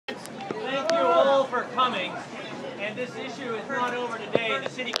this issue is not over today. The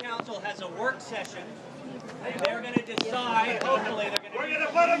City Council has a work session, and they're going to decide, hopefully they're going to... We're going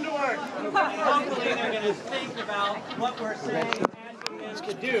to put them to work! And hopefully they're going to think about what we're saying,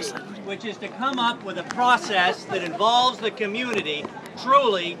 asking them to do, which is to come up with a process that involves the community,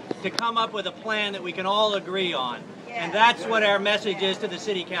 truly, to come up with a plan that we can all agree on. And that's what our message is to the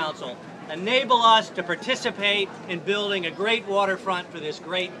City Council. Enable us to participate in building a great waterfront for this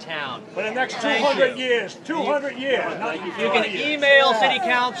great town. For the next 200 years, 200 years. You can email City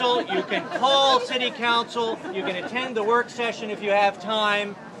Council, you can call City Council, you can attend the work session if you have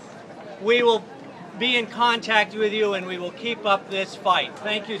time. We will be in contact with you and we will keep up this fight.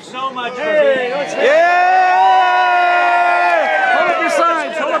 Thank you so much for being here. Yeah! Hold up your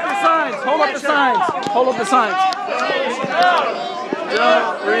signs, hold up your signs, hold up the signs, hold up the signs.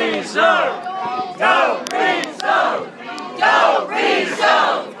 Don't rezone! Don't rezone! Don't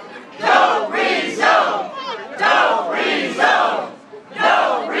rezone! Don't rezone! Don't rezone!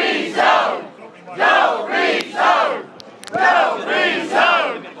 Don't rezone! Don't rezone! Don't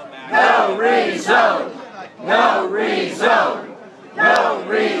rezone! No rezone! No rezone! No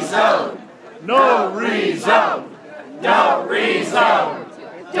rezone! No rezone! Don't rezone!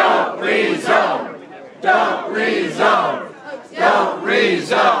 Don't rezone! Don't rezone! Don't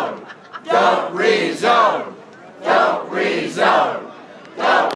rezone! Don't rezone! Don't rezone!